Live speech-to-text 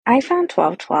I found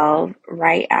 1212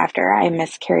 right after I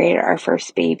miscarried our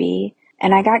first baby,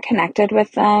 and I got connected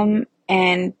with them.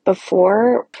 And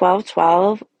before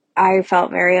 1212, I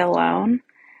felt very alone.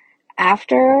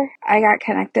 After I got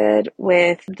connected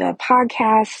with the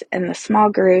podcast and the small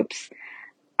groups,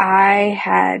 I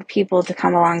had people to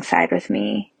come alongside with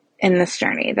me in this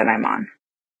journey that I'm on.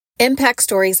 Impact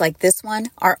stories like this one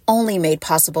are only made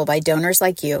possible by donors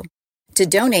like you. To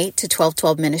donate to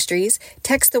 1212 Ministries,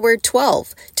 text the word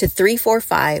 12 to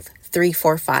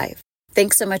 345-345.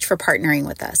 Thanks so much for partnering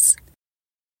with us.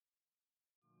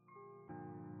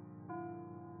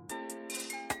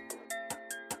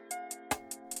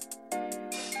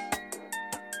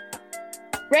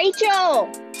 Rachel,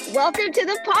 welcome to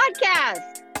the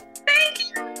podcast. Thank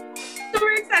you.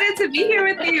 Super excited to be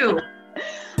here with you.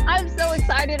 I'm so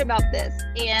excited about this.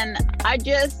 And I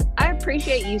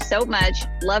appreciate you so much.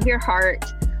 Love your heart.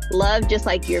 Love just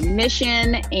like your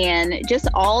mission and just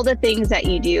all the things that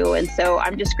you do. And so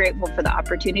I'm just grateful for the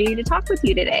opportunity to talk with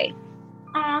you today.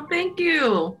 Oh, thank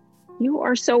you. You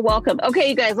are so welcome. Okay,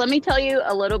 you guys, let me tell you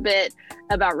a little bit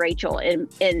about Rachel in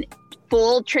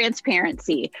full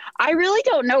transparency. I really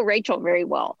don't know Rachel very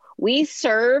well. We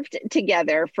served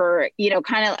together for,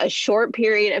 kind of a short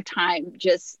period of time,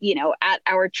 just, at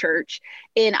our church.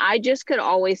 And I just could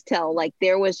always tell, like,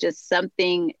 there was just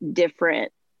something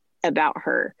different about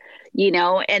her,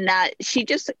 and that she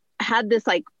just had this,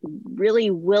 like,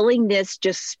 really willingness,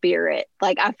 just spirit.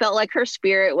 Like, I felt like her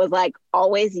spirit was, like,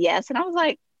 always yes. And I was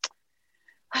like,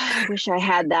 I wish I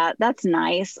had that. That's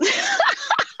nice.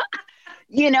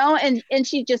 And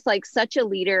she's just like such a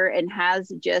leader and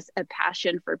has just a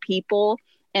passion for people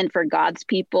and for God's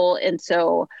people. And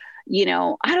so,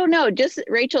 I don't know, just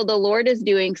Rachel, the Lord is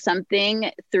doing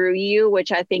something through you,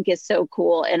 which I think is so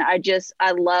cool. And I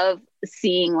love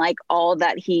seeing like all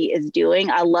that he is doing.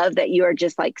 I love that you are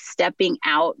just like stepping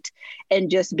out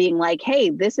and just being like, hey,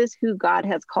 this is who God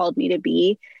has called me to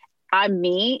be. I'm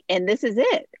me, and this is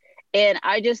it. And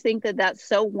I just think that that's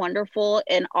so wonderful.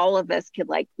 And all of us could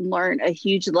like learn a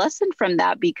huge lesson from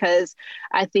that, because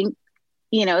I think,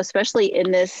 especially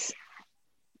in this,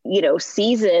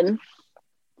 season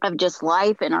of just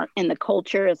life and in the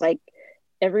culture, is like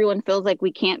everyone feels like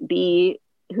we can't be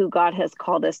who God has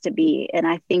called us to be. And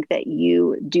I think that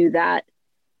you do that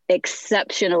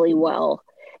exceptionally well.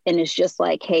 And it's just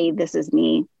like, hey, this is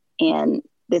me. And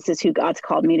this is who God's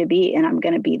called me to be, and I'm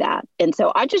going to be that. And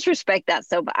so I just respect that.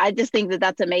 So I just think that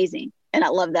that's amazing. And I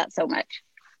love that so much.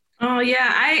 Oh, yeah.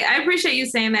 I appreciate you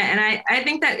saying that. And I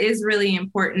think that is really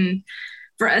important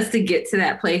for us to get to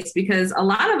that place, because a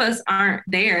lot of us aren't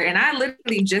there. And I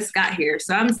literally just got here.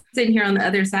 So I'm sitting here on the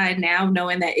other side now,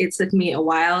 knowing that it took me a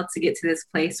while to get to this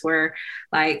place where,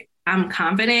 like, I'm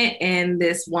confident in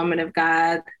this woman of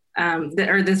God,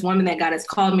 this woman that God has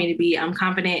called me to be. I'm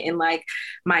confident in like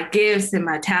my gifts and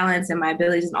my talents and my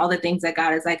abilities and all the things that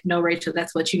God is like, no, Rachel,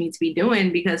 that's what you need to be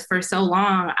doing. Because for so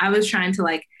long, I was trying to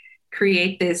like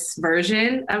create this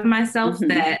version of myself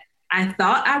that I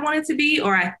thought I wanted to be,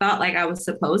 or I thought like I was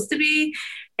supposed to be.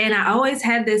 And I always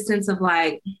had this sense of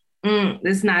like,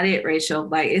 this is not it, Rachel.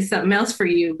 Like, it's something else for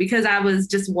you, because I was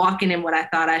just walking in what I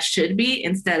thought I should be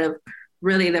instead of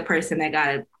really the person that God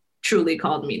had truly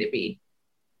called me to be.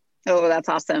 Oh, that's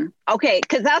awesome. Okay.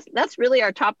 Cause that's really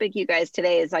our topic, you guys,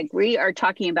 today is like, we are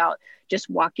talking about just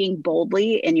walking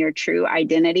boldly in your true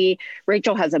identity.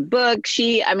 Rachel has a book.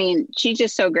 She's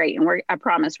just so great. And I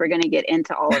promise we're going to get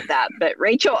into all of that. But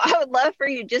Rachel, I would love for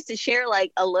you just to share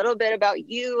like a little bit about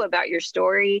you, about your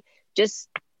story. Just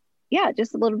a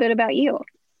little bit about you.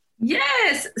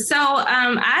 Yes. So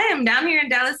I am down here in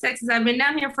Dallas, Texas. I've been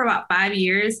down here for about 5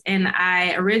 years, and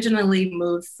I originally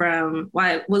moved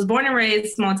I was born and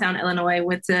raised small town Illinois,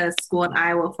 went to school in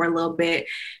Iowa for a little bit.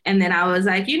 And then I was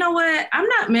like, you know what? I'm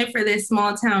not meant for this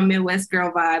small town Midwest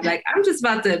girl vibe. Like, I'm just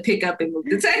about to pick up and move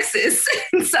to Texas.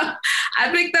 So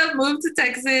I picked up, moved to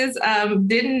Texas,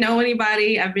 didn't know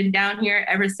anybody. I've been down here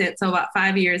ever since, so about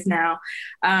 5 years now.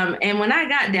 And when I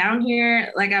got down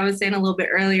here, like I was saying a little bit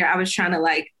earlier, I was trying to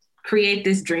like create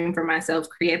this dream for myself,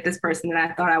 create this person that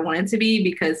I thought I wanted to be,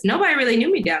 because nobody really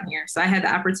knew me down here. So I had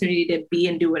the opportunity to be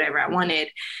and do whatever I wanted.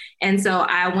 And so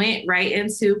I went right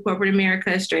into corporate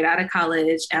America straight out of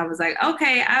college. And I was like,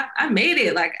 okay, I made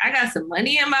it. Like, I got some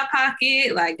money in my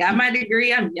pocket, like got my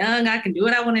degree. I'm young. I can do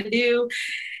what I want to do.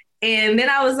 And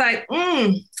then I was like,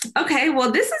 okay,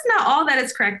 well, this is not all that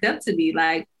it's cracked up to be.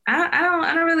 Like,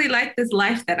 I don't really like this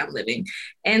life that I'm living.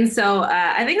 And so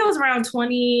I think I was around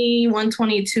 21,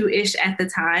 22-ish at the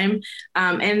time.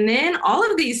 And then all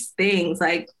of these things,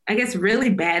 like, I guess really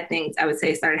bad things, I would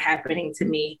say, started happening to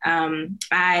me.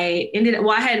 I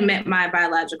had met my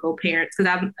biological parents because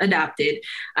I'm adopted.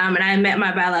 And I met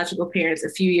my biological parents a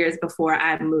few years before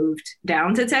I moved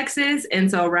down to Texas. And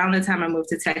so around the time I moved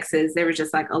to Texas, there was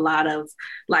just like a lot of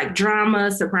like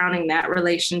drama surrounding that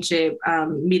relationship,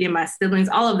 meeting my siblings,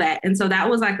 all of that. And so that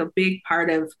was like a big part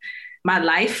of my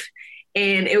life.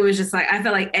 And it was just like, I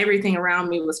felt like everything around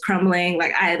me was crumbling.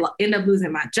 Like I ended up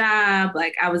losing my job.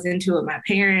 Like I was into it with my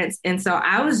parents. And so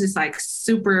I was just like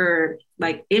super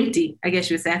like empty, I guess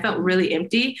you would say. I felt really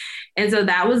empty. And so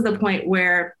that was the point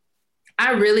where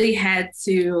I really had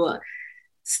to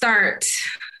start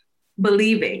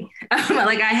believing.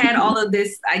 Like I had all of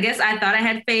this, I guess I thought I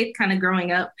had faith kind of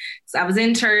growing up. So I was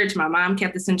in church. My mom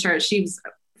kept us in church. She was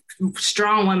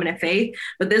strong woman of faith,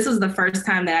 but this was the first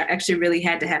time that I actually really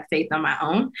had to have faith on my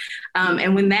own.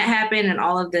 And when that happened and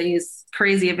all of these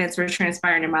crazy events were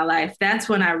transpiring in my life, that's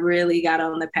when I really got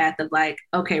on the path of like,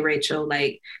 okay, Rachel,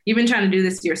 like you've been trying to do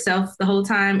this yourself the whole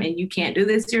time and you can't do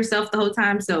this yourself the whole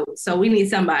time. So we need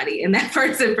somebody. And that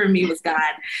person for me was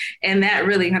God. And that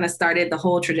really kind of started the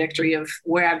whole trajectory of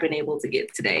where I've been able to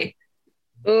get today.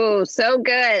 Oh, so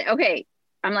good. Okay.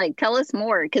 I'm like, tell us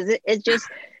more. Cause it's just,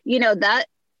 that,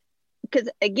 because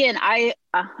again, I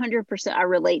 100% I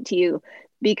relate to you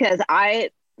because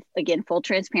again, full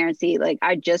transparency, like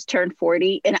I just turned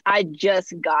 40 and I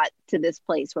just got to this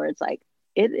place where it's like,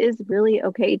 it is really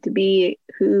okay to be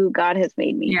who God has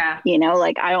made me. Yeah.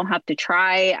 Like I don't have to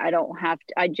try.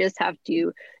 I just have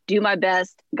to do my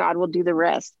best. God will do the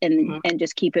rest and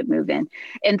just keep it moving.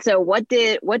 And so what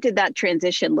did that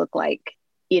transition look like,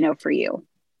 for you?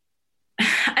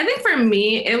 I think for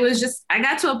me, it was just, I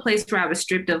got to a place where I was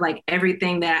stripped of like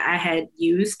everything that I had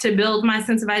used to build my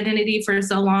sense of identity for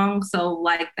so long. So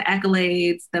like the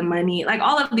accolades, the money, like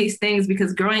all of these things,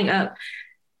 because growing up,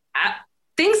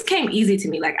 things came easy to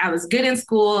me. Like I was good in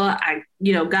school. I,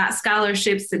 got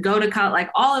scholarships to go to college. Like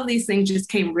all of these things just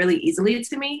came really easily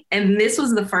to me. And this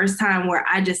was the first time where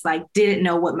I just like didn't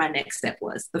know what my next step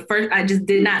was. I just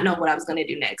did not know what I was going to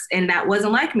do next. And that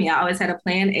wasn't like me. I always had a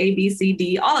plan, A, B, C,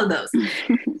 D, all of those.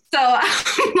 So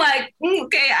I'm like,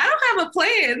 okay, I don't have a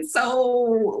plan.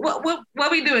 So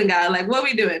what we doing, God? Like, what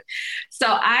we doing? So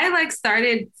I like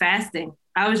started fasting.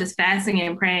 I was just fasting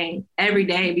and praying every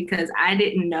day because I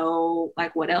didn't know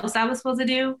like what else I was supposed to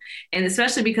do. And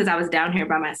especially because I was down here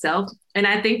by myself. And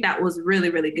I think that was really,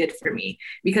 really good for me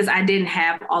because I didn't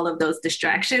have all of those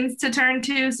distractions to turn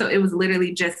to. So it was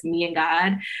literally just me and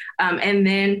God. And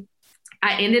then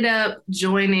I ended up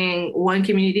joining one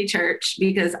community church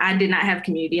because I did not have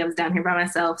community. I was down here by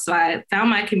myself. So I found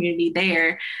my community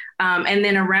there. And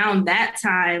then around that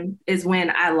time is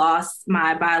when I lost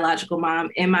my biological mom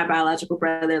and my biological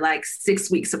brother, like 6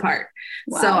 weeks apart.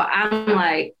 Wow. So I'm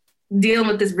like dealing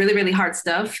with this really, really hard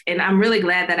stuff. And I'm really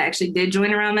glad that I actually did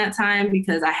join around that time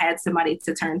because I had somebody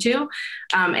to turn to.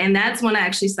 And that's when I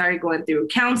actually started going through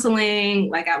counseling.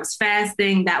 Like I was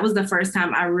fasting. That was the first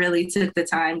time I really took the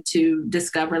time to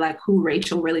discover like who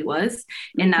Rachel really was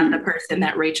and not the person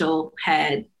that Rachel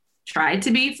had tried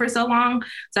to be for so long.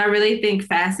 So I really think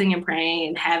fasting and praying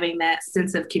and having that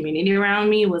sense of community around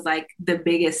me was like the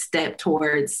biggest step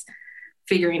towards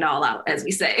figuring it all out, as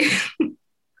we say.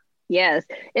 Yes.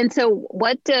 And so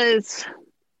what does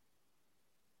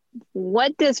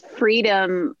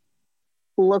freedom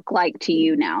look like to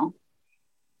you now?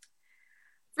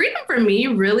 Freedom for me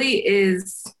really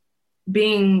is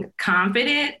being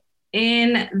confident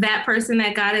in that person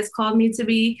that God has called me to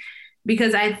be,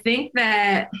 because I think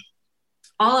that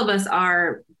all of us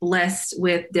are blessed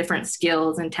with different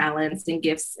skills and talents and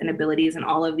gifts and abilities and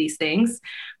all of these things,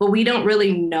 but we don't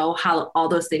really know how all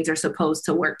those things are supposed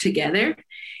to work together.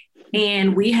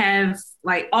 And we have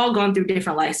like all gone through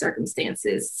different life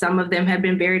circumstances. Some of them have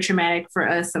been very traumatic for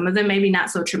us. Some of them maybe not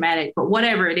so traumatic, but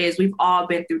whatever it is, we've all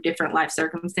been through different life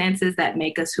circumstances that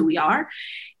make us who we are.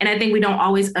 And I think we don't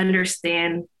always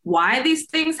understand why these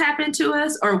things happen to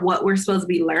us or what we're supposed to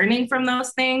be learning from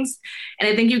those things. And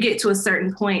I think you get to a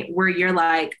certain point where you're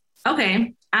like,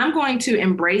 okay, I'm going to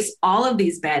embrace all of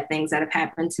these bad things that have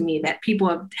happened to me that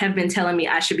people have been telling me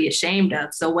I should be ashamed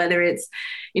of. So whether it's,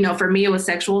 for me, it was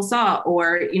sexual assault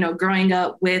or, growing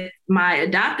up with my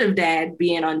adoptive dad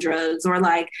being on drugs or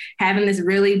like having this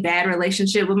really bad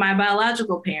relationship with my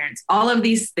biological parents, all of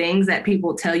these things that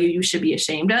people tell you should be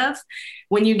ashamed of.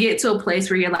 When you get to a place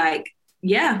where you're like,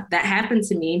 yeah, that happened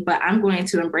to me, but I'm going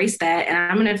to embrace that. And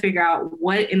I'm going to figure out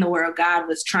what in the world God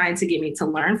was trying to get me to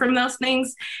learn from those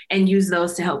things and use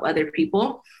those to help other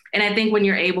people. And I think when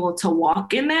you're able to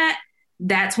walk in that,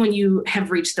 that's when you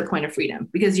have reached the point of freedom,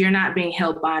 because you're not being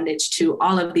held bondage to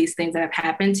all of these things that have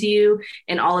happened to you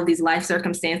and all of these life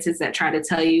circumstances that try to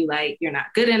tell you like you're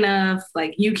not good enough,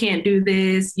 like you can't do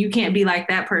this, you can't be like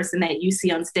that person that you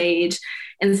see on stage.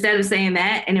 Instead of saying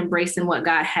that and embracing what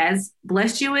God has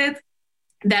blessed you with,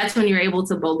 that's when you're able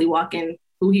to boldly walk in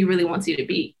who he really wants you to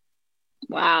be.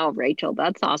 Wow, Rachel,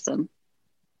 that's awesome.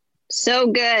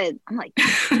 So good. I'm like,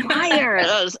 fire.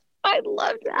 I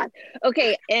love that.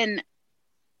 Okay. And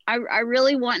I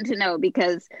really want to know,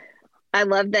 because I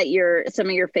love that some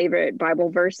of your favorite Bible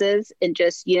verses and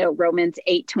just, Romans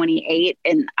 8:28.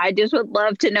 And I just would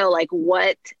love to know like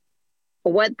what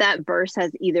that verse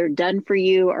has either done for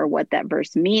you or what that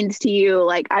verse means to you.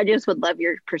 Like, I just would love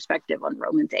your perspective on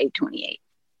Romans 8:28.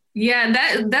 Yeah,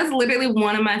 that's literally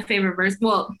one of my favorite verses.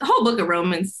 Well, the whole book of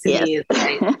Romans to me is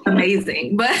like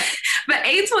amazing. But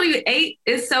 8:28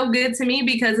 is so good to me,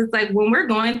 because it's like when we're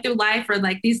going through life or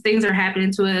like these things are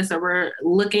happening to us or we're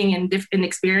looking and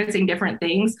experiencing different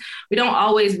things, we don't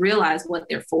always realize what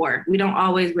they're for. We don't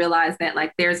always realize that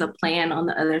like there's a plan on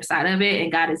the other side of it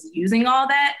and God is using all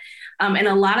that. And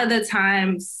a lot of the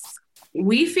times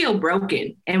we feel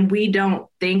broken and we don't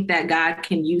think that God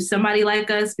can use somebody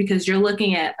like us, because you're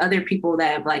looking at other people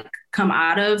that have like come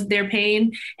out of their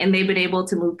pain and they've been able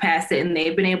to move past it and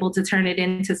they've been able to turn it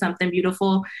into something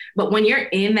beautiful. But when you're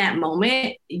in that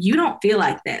moment, you don't feel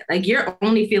like that. Like you're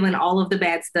only feeling all of the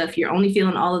bad stuff. You're only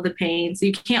feeling all of the pain. So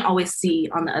you can't always see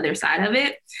on the other side of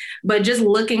it. But just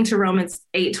looking to Romans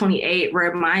 8:28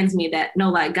 reminds me that no,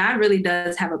 like God really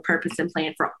does have a purpose and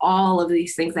plan for all of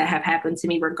these things that have happened to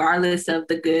me, regardless of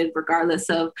the good, regardless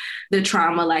of the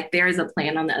trauma. Like there is a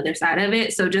plan on the other side of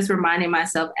it. So just reminding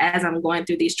myself as I'm going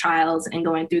through these trials and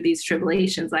going through these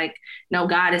tribulations, like, no,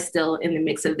 God is still in the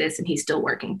mix of this and he's still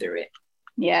working through it.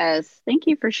 Yes. Thank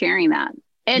you for sharing that.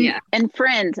 And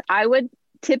friends, I would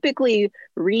typically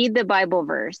read the Bible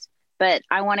verse, but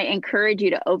I want to encourage you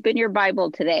to open your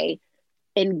Bible today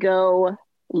and go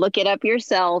look it up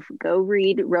yourself, go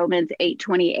read Romans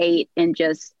 8:28 and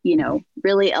just,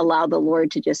 really allow the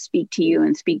Lord to just speak to you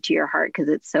and speak to your heart, because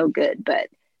it's so good. But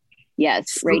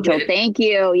yes, so Rachel, good. Thank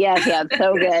you. Yes,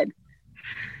 so good.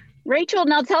 Rachel,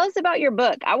 now tell us about your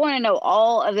book. I want to know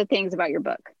all of the things about your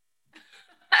book.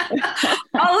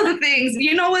 All of the things.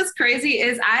 You know what's crazy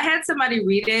is I had somebody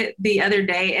read it the other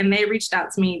day and they reached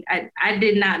out to me. I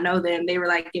did not know them. They were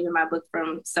like giving my book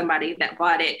from somebody that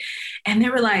bought it. And they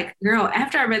were like, girl,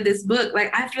 after I read this book,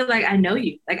 like, I feel like I know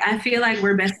you. Like, I feel like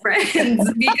we're best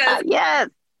friends because yes.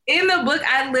 In the book,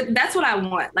 that's what I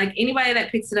want. Like anybody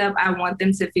that picks it up, I want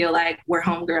them to feel like we're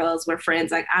homegirls, we're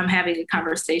friends. Like I'm having a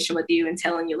conversation with you and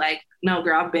telling you like, no,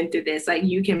 girl, I've been through this. Like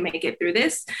you can make it through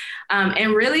this.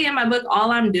 And really in my book,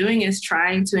 all I'm doing is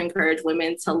trying to encourage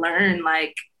women to learn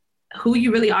like who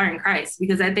you really are in Christ,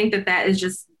 because I think that is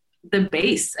just the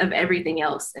base of everything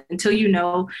else. Until you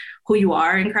know who you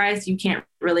are in Christ, you can't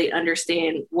really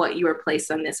understand what you were placed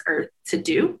on this earth to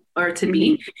do or to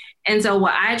be. And so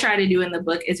what I try to do in the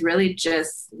book is really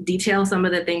just detail some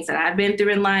of the things that I've been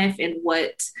through in life and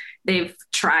what they've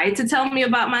tried to tell me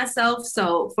about myself.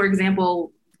 So for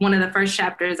example, one of the first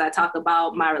chapters, I talk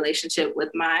about my relationship with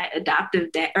my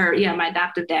adoptive dad, my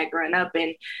adoptive dad growing up,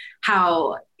 and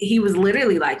how he was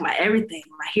literally like my everything,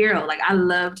 my hero. Like I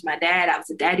loved my dad. I was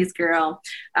a daddy's girl.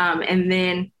 And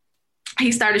then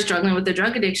he started struggling with the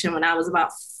drug addiction when I was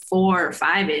about 4 or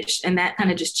 5-ish. And that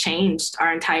kind of just changed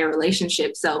our entire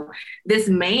relationship. So this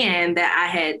man that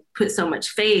I had put so much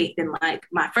faith in, like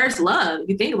my first love, if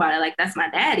you think about it, like that's my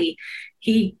daddy,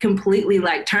 he completely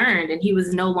like turned and he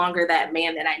was no longer that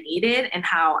man that I needed, and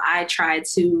how I tried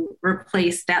to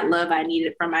replace that love I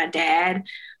needed from my dad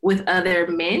with other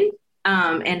men,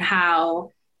 and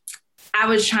how I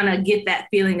was trying to get that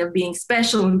feeling of being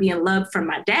special and being loved from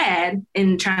my dad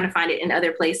and trying to find it in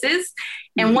other places.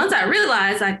 And once I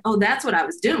realized like, oh, that's what I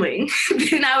was doing,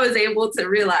 then I was able to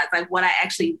realize like what I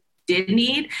actually did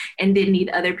need, and didn't need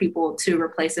other people to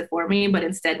replace it for me, but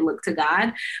instead look to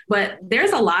God. But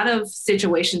there's a lot of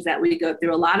situations that we go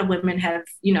through. A lot of women have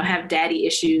daddy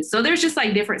issues. So there's just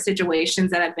like different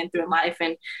situations that I've been through in life,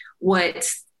 and what,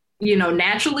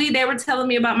 naturally they were telling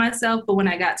me about myself. But when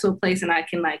I got to a place and I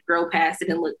can like grow past it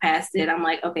and look past it, I'm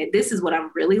like, okay, this is what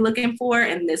I'm really looking for.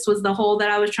 And this was the hole that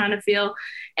I was trying to fill.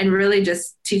 And really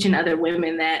just teaching other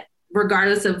women that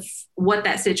regardless of what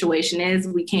that situation is,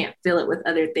 we can't fill it with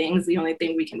other things. The only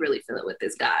thing we can really fill it with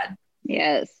is God.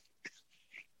 Yes.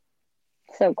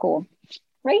 So cool.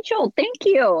 Rachel, thank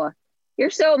you. You're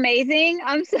so amazing.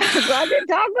 I'm so glad to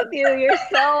talk with you. You're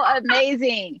so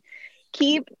amazing.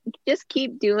 Just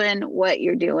keep doing what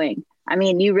you're doing. I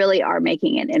mean, you really are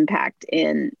making an impact,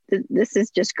 and this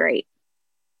is just great.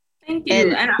 Thank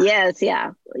you. Yes,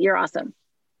 you're awesome.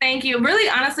 Thank you. Really,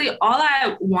 honestly, all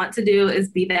I want to do is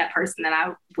be that person that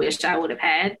I wish I would have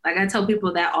had. Like, I tell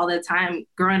people that all the time,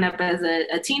 growing up as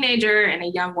a teenager and a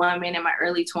young woman in my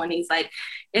early 20s, like,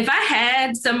 if I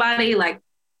had somebody like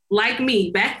me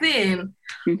back then,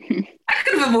 I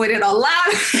could have avoided a lot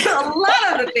of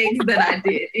the things that I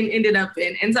did and ended up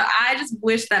in. And so I just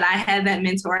wish that I had that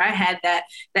mentor. I had that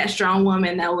strong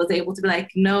woman that was able to be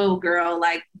like, no, girl,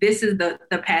 like, this is the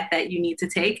path that you need to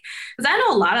take. Because I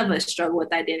know a lot of us struggle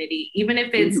with identity, even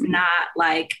if it's not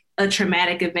like a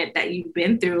traumatic event that you've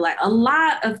been through. Like, a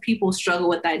lot of people struggle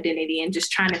with identity and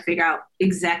just trying to figure out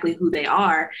exactly who they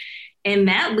are. And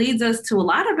that leads us to a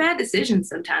lot of bad decisions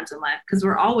sometimes in life, because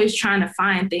we're always trying to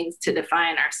find things to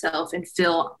define ourselves and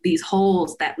fill these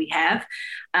holes that we have.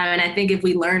 And I think if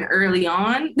we learn early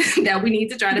on that we need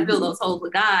to try to fill those holes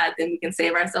with God, then we can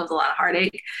save ourselves a lot of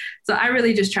heartache. So I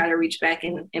really just try to reach back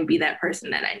and be that person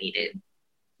that I needed.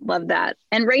 Love that.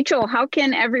 And Rachel, how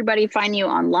can everybody find you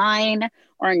online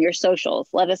or on your socials?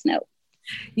 Let us know.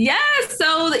 Yes.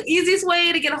 So the easiest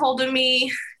way to get a hold of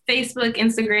me, Facebook,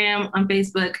 Instagram. On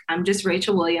Facebook, I'm just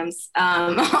Rachel Williams.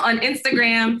 On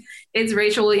Instagram, it's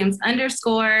Rachel Williams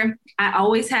 _. I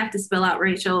always have to spell out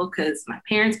Rachel because my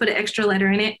parents put an extra letter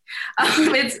in it.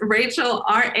 It's Rachel,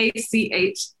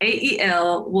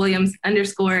 RACHAEL, Williams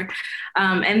 _.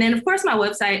 And then, of course, my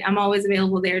website, I'm always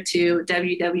available there too,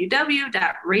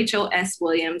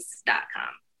 www.rachelswilliams.com.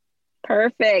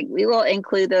 Perfect. We will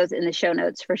include those in the show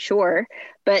notes for sure.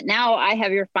 But now I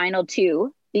have your final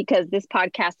two, because this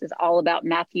podcast is all about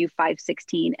Matthew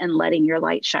 5:16 and letting your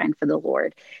light shine for the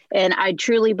Lord. And I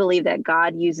truly believe that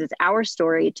God uses our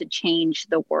story to change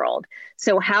the world.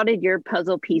 So how did your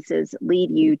puzzle pieces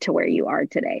lead you to where you are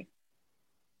today?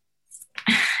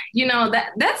 You know,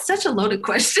 that's such a loaded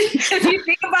question if you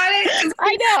think about it.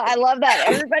 I know. I love that.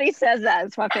 Everybody says that.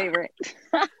 It's my favorite.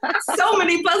 So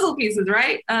many puzzle pieces,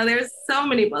 right? There's so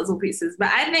many puzzle pieces. But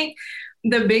I think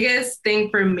the biggest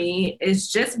thing for me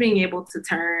is just being able to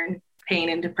turn pain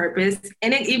into purpose.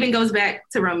 And it even goes back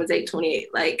to Romans 8:28.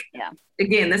 Like,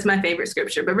 again, that's my favorite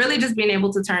scripture, but really just being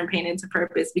able to turn pain into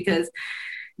purpose, because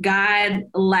God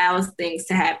allows things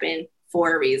to happen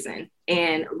for a reason.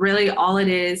 And really all it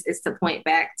is to point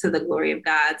back to the glory of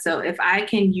God. So if I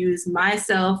can use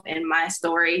myself and my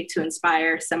story to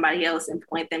inspire somebody else and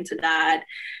point them to God,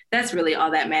 that's really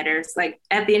all that matters. Like,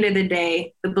 at the end of the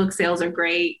day, the book sales are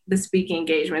great. The speaking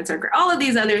engagements are great. All of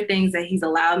these other things that he's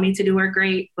allowed me to do are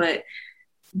great. But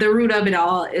the root of it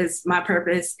all is my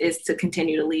purpose is to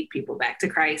continue to lead people back to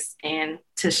Christ and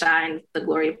to shine the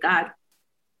glory of God.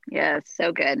 Yes,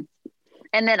 so good.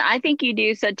 And then I think you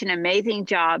do such an amazing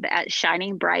job at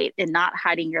shining bright and not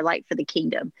hiding your light for the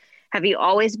kingdom. Have you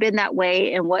always been that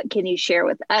way? And what can you share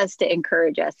with us to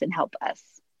encourage us and help us?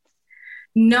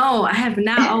 No, I have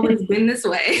not always been this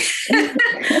way.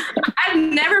 I've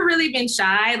never really been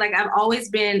shy. Like, I've always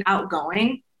been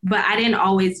outgoing, but I didn't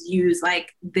always use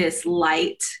like this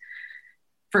light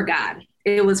for God.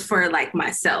 It was for like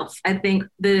myself. I think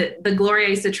the glory I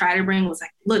used to try to bring was like,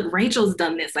 look, Rachel's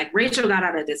done this. Like, Rachel got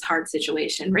out of this hard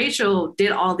situation. Rachel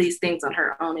did all these things on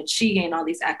her own and she gained all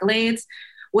these accolades,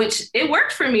 which it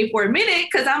worked for me for a minute,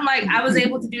 because I'm like, I was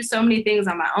able to do so many things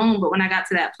on my own. But when I got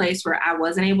to that place where I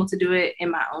wasn't able to do it in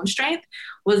my own strength,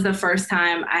 was the first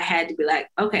time I had to be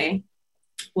like, okay,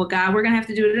 well, God, we're going to have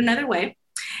to do it another way.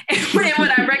 And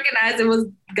when I recognized it was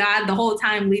God the whole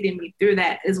time leading me through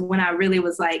that, is when I really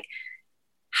was like,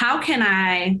 how can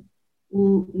I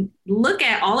look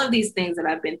at all of these things that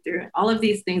I've been through, all of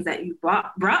these things that you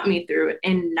brought me through,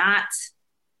 and not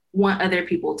want other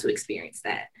people to experience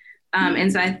that?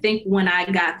 And so I think when I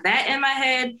got that in my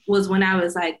head was when I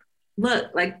was like,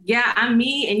 look, like, yeah, I'm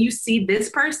me and you see this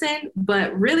person,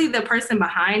 but really the person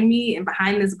behind me and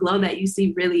behind this glow that you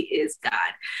see really is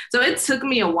God. So it took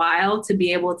me a while to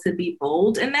be able to be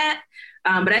bold in that.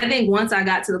 But I think once I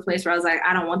got to the place where I was like,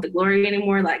 I don't want the glory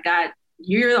anymore, like, God,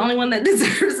 you're the only one that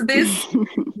deserves this.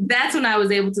 That's when I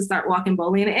was able to start walking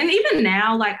boldly. And even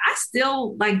now, like, I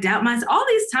still like doubt myself all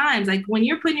these times. Like, when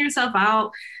you're putting yourself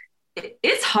out,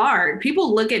 it's hard.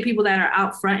 People look at people that are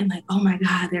out front and like, oh my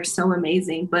God, they're so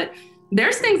amazing. But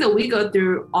there's things that we go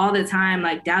through all the time,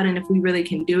 like doubting if we really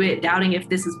can do it, doubting if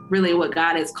this is really what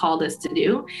God has called us to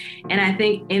do. And I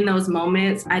think in those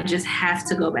moments, I just have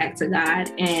to go back to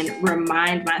God and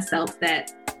remind myself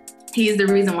that He's the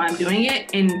reason why I'm doing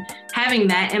it. And having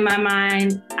that in my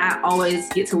mind, I always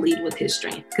get to lead with His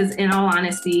strength. Because in all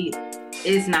honesty,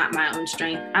 it's not my own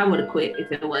strength. I would have quit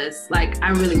if it was. Like, I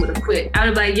really would have quit. I would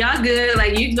have been like, y'all good.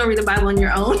 Like, you can go read the Bible on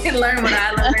your own and learn what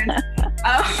I learned.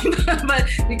 But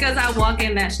because I walk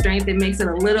in that strength, it makes it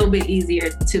a little bit easier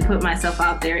to put myself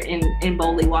out there and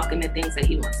boldly walk in the things that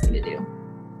he wants me to do.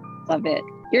 Love it.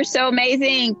 You're so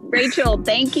amazing. Rachel,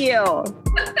 thank you.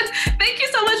 Thank you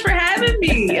so much for having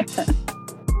me.